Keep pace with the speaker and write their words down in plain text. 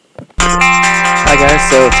guys,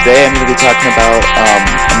 so today I'm going to be talking about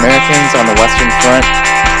Americans on the Western Front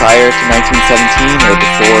prior to 1917 or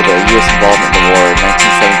before the U.S. involvement in the war in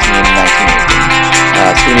 1917 and 1918.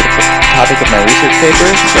 It's going to be the topic of my research paper,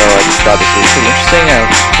 so I just thought this was pretty interesting and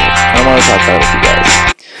I want to talk about it with you guys.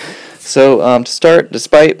 So to start,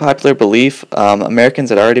 despite popular belief, Americans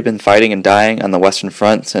had already been fighting and dying on the Western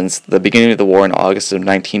Front since the beginning of the war in August of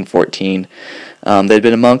 1914. They'd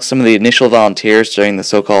been amongst some of the initial volunteers during the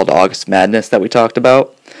so-called August Madness that we talked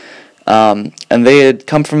about. And they had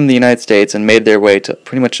come from the United States and made their way to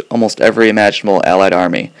pretty much almost every imaginable Allied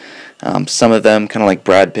army. Some of them, kind of like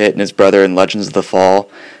Brad Pitt and his brother in Legends of the Fall,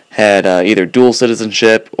 had either dual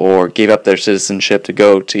citizenship or gave up their citizenship to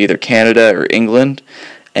go to either Canada or England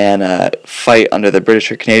and fight under the British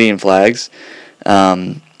or Canadian flags.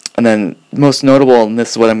 And then most notable, and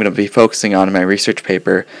this is what I'm going to be focusing on in my research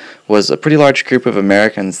paper, was a pretty large group of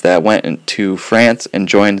Americans that went into France and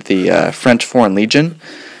joined the French Foreign Legion.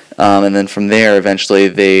 And then from there, eventually,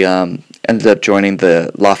 they ended up joining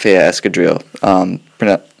the Lafayette Escadrille.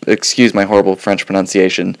 Excuse my horrible French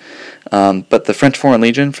pronunciation. But the French Foreign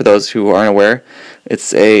Legion, for those who aren't aware,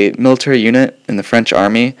 it's a military unit in the French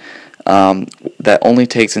army that only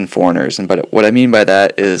takes in foreigners. And but what I mean by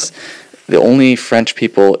that is the only French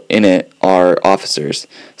people in it are officers.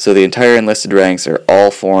 So the entire enlisted ranks are all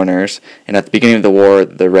foreigners. And at the beginning of the war,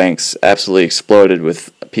 the ranks absolutely exploded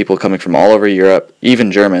with people coming from all over Europe,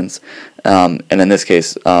 even Germans, and in this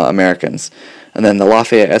case, Americans. And then the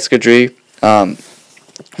Lafayette Escadrille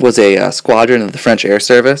was a squadron of the French Air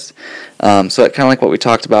Service. So kind of like what we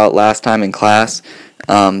talked about last time in class,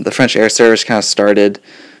 the French Air Service kind of started,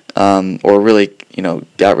 or really,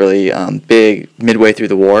 got really big midway through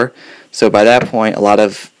the war. So by that point, a lot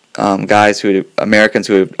of Americans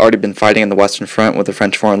who had already been fighting on the Western Front with the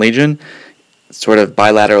French Foreign Legion, sort of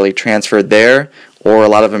bilaterally transferred there, or a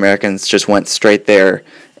lot of Americans just went straight there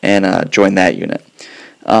and joined that unit.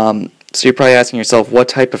 So you're probably asking yourself, what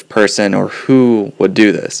type of person or who would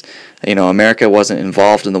do this? America wasn't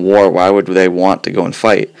involved in the war. Why would they want to go and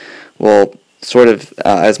fight? Well, sort of,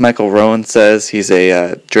 as Michael Rowan says, he's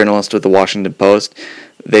a journalist with the Washington Post,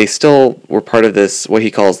 they still were part of this, what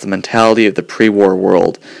he calls the mentality of the pre-war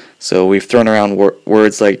world. So we've thrown around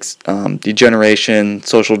words like degeneration,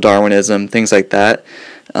 social Darwinism, things like that.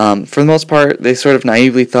 For the most part, they sort of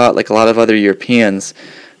naively thought, like a lot of other Europeans,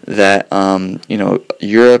 that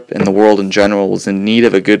Europe and the world in general was in need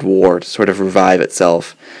of a good war to sort of revive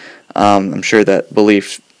itself. I'm sure that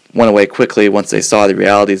belief went away quickly once they saw the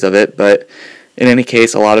realities of it, but in any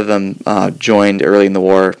case, a lot of them joined early in the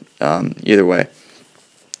war either way.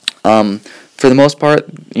 For the most part,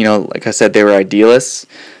 like I said, they were idealists.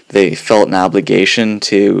 They felt an obligation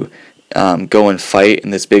to go and fight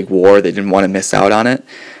in this big war. They didn't want to miss out on it.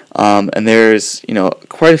 And there's,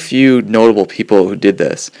 quite a few notable people who did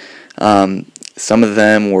this. Some of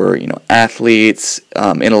them were, athletes,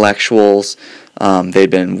 intellectuals.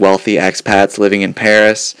 They'd been wealthy expats living in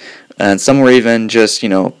Paris. And some were even just,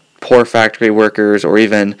 poor factory workers or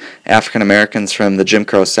even African Americans from the Jim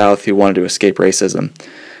Crow South who wanted to escape racism.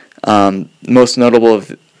 Most notable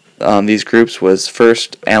of these groups was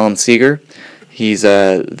first Alan Seeger. He's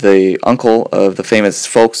the uncle of the famous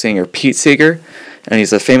folk singer Pete Seeger, and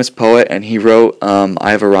he's a famous poet, and he wrote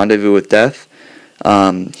I Have a Rendezvous with Death.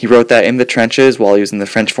 He wrote that in the trenches while he was in the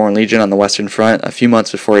French Foreign Legion on the Western Front a few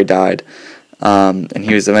months before he died, and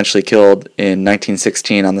he was eventually killed in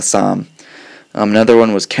 1916 on the Somme. Another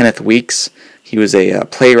one was Kenneth Weeks. He was a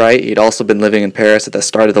playwright. He'd also been living in Paris at the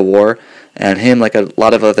start of the war, and him, like a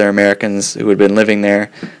lot of other Americans who had been living there,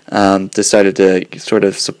 decided to sort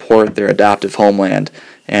of support their adoptive homeland,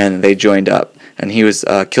 and they joined up. And he was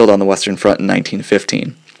killed on the Western Front in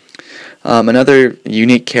 1915. Another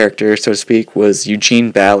unique character, so to speak, was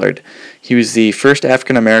Eugene Ballard. He was the first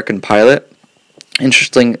African-American pilot.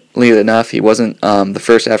 Interestingly enough, he wasn't the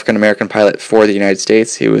first African-American pilot for the United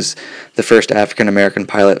States. He was the first African-American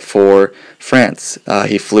pilot for France.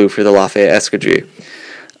 He flew for the Lafayette Escadrille.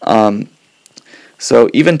 So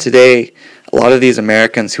even today, a lot of these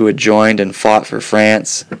Americans who had joined and fought for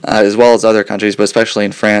France, as well as other countries, but especially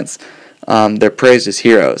in France, they're praised as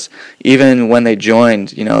heroes. Even when they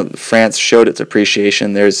joined, France showed its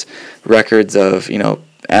appreciation. There's records of,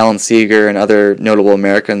 Alan Seeger and other notable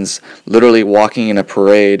Americans literally walking in a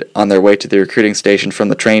parade on their way to the recruiting station from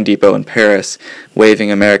the train depot in Paris,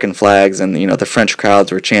 waving American flags, and the French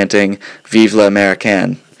crowds were chanting "Vive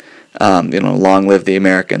l'Américain," long live the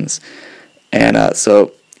Americans. And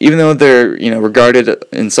so even though they're regarded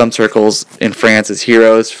in some circles in France as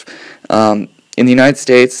heroes, in the United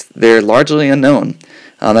States they're largely unknown.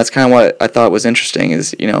 That's kind of what I thought was interesting.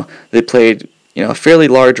 Is they played a fairly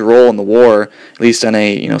large role in the war, at least on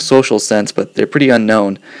a social sense, but they're pretty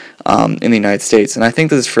unknown in the United States. And I think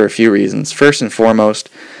this is for a few reasons. First and foremost,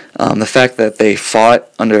 the fact that they fought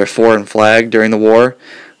under a foreign flag during the war,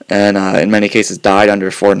 and in many cases died under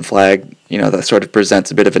a foreign flag. That sort of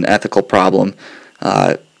presents a bit of an ethical problem,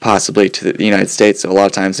 possibly to the United States. So a lot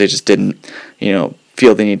of times they just didn't,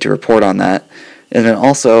 feel the need to report on that. And then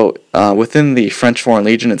also within the French Foreign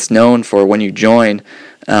Legion, it's known for when you join,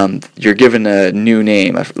 you're given a new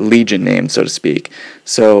name, a legion name, so to speak.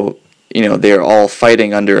 So they're all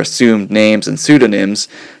fighting under assumed names and pseudonyms,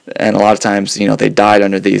 and a lot of times, they died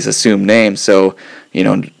under these assumed names. So,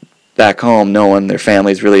 back home, no one, their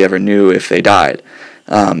families really ever knew if they died.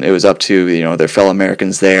 It was up to, their fellow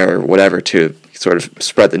Americans there or whatever to sort of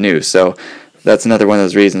spread the news. So that's another one of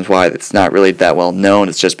those reasons why it's not really that well known.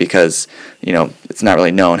 It's just because, it's not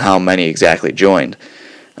really known how many exactly joined.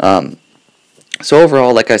 So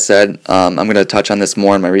overall, like I said, I'm going to touch on this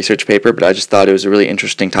more in my research paper, but I just thought it was a really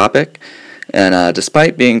interesting topic. And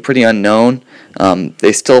despite being pretty unknown,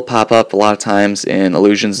 they still pop up a lot of times in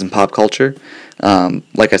allusions in pop culture.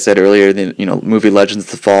 Like I said earlier, the movie Legends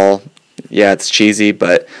of the Fall, yeah, it's cheesy,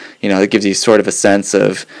 but it gives you sort of a sense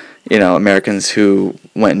of Americans who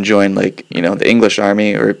went and joined the English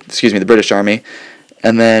Army, or the British Army.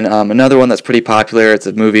 And then another one that's pretty popular, it's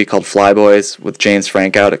a movie called Flyboys with James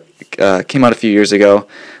Franco. It came out a few years ago.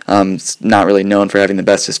 It's not really known for having the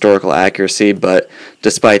best historical accuracy, but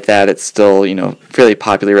despite that, it's still fairly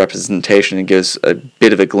popular representation and gives a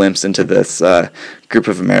bit of a glimpse into this group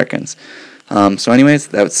of Americans. So anyways,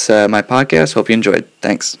 that's my podcast. Hope you enjoyed.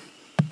 Thanks.